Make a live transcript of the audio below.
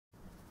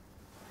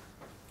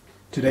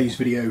Today's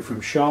video from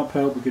Sharp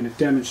Help, we're going to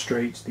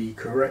demonstrate the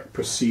correct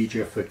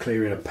procedure for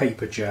clearing a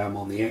paper jam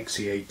on the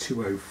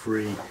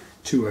XE-A203,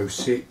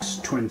 206,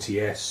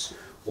 20S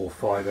or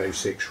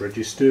 506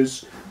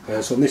 registers.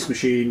 So on this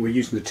machine we're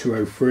using the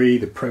 203,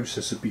 the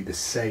process would be the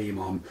same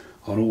on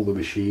all the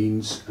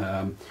machines.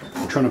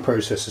 We're trying to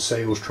process a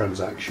sales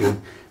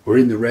transaction. We're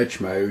in the reg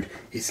mode.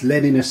 It's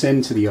letting us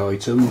enter the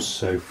items,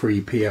 so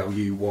free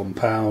PLU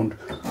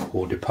 £1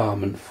 or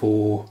department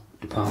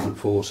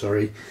 4,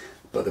 sorry.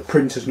 But the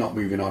printer's not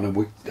moving on, and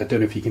I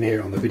don't know if you can hear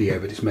it on the video,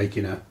 but it's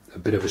making a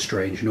bit of a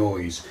strange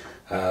noise.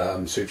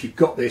 So if you've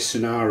got this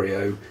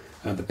scenario,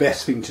 the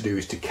best thing to do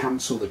is to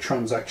cancel the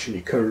transaction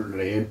you're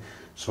currently in.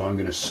 So I'm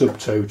going to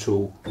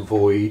subtotal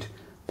void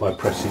by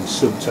pressing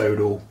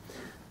subtotal,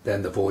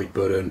 then the void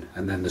button,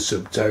 and then the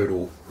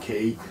subtotal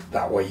key.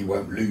 That way you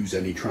won't lose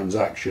any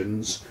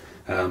transactions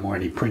or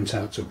any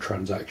printouts of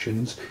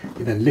transactions.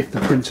 You then lift the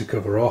printer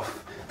cover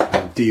off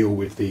and deal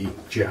with the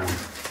jam.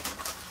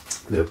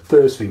 The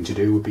first thing to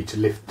do would be to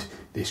lift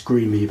this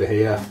green lever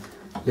here,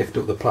 lift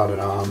up the platen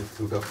arm.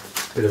 We've got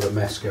a bit of a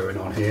mess going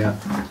on here.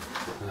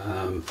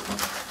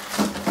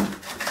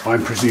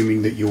 I'm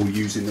presuming that you're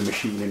using the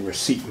machine in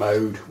receipt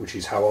mode, which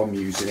is how I'm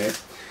using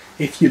it.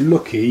 If you're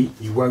lucky,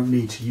 you won't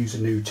need to use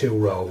a new till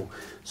roll.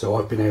 So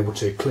I've been able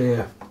to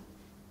clear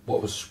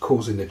what was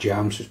causing the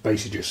jam. So it's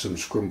basically just some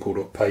scrumpled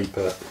up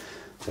paper.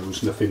 There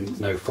was nothing,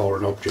 no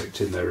foreign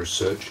object in there as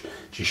such.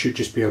 You should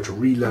just be able to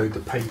reload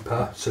the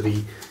paper. So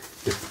the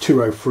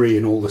 203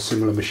 and all the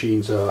similar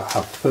machines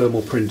have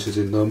thermal printers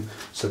in them,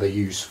 so they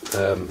use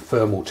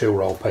thermal till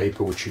roll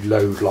paper, which you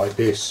load like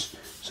this.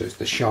 So it's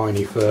the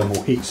shiny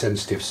thermal heat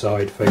sensitive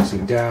side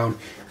facing down.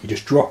 You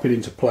just drop it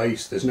into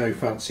place, there's no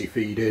fancy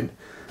feeding.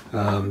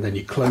 Then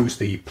you close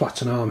the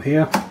platen arm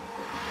here.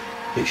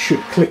 It should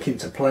click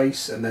into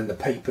place, and then the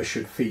paper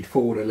should feed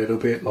forward a little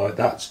bit, like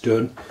that's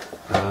done.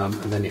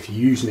 And then if you're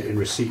using it in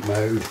receipt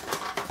mode,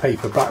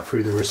 paper back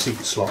through the receipt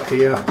slot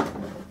here,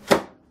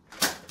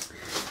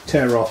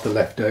 tear off the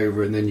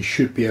leftover, and then you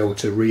should be able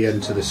to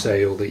re-enter the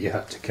sale that you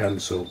had to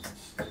cancel.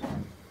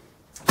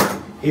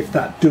 If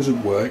that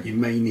doesn't work, you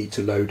may need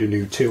to load a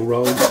new till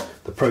roll.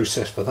 The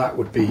process for that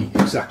would be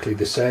exactly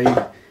the same.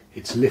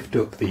 It's lift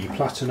up the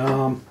platen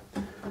arm,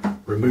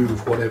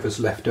 remove whatever's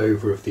left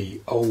over of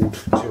the old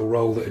till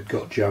roll that had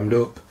got jammed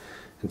up,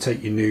 and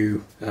take your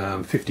new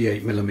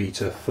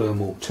 58mm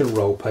thermal till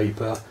roll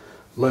paper,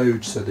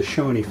 load so the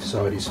shiny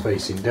side is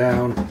facing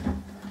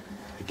down.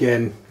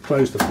 Again,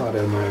 close the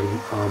platen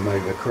arm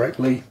over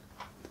correctly.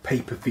 The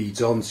paper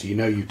feeds on, so you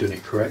know you've done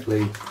it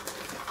correctly.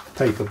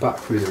 Paper back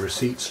through the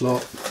receipt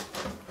slot,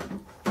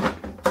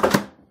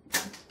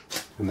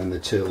 and then the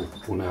till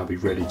will now be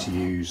ready to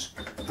use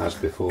as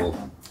before.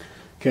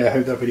 Okay, I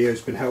hope that video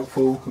has been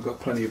helpful. I've got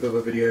plenty of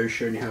other videos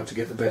showing you how to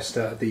get the best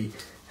out of the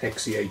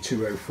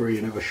XE-A203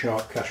 and other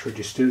Sharp cash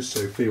registers,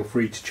 so feel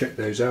free to check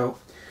those out.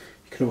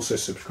 You can also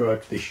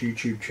subscribe to this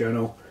YouTube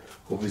channel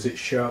or visit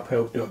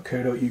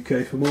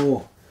sharphelp.co.uk for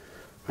more.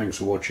 Thanks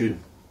for watching.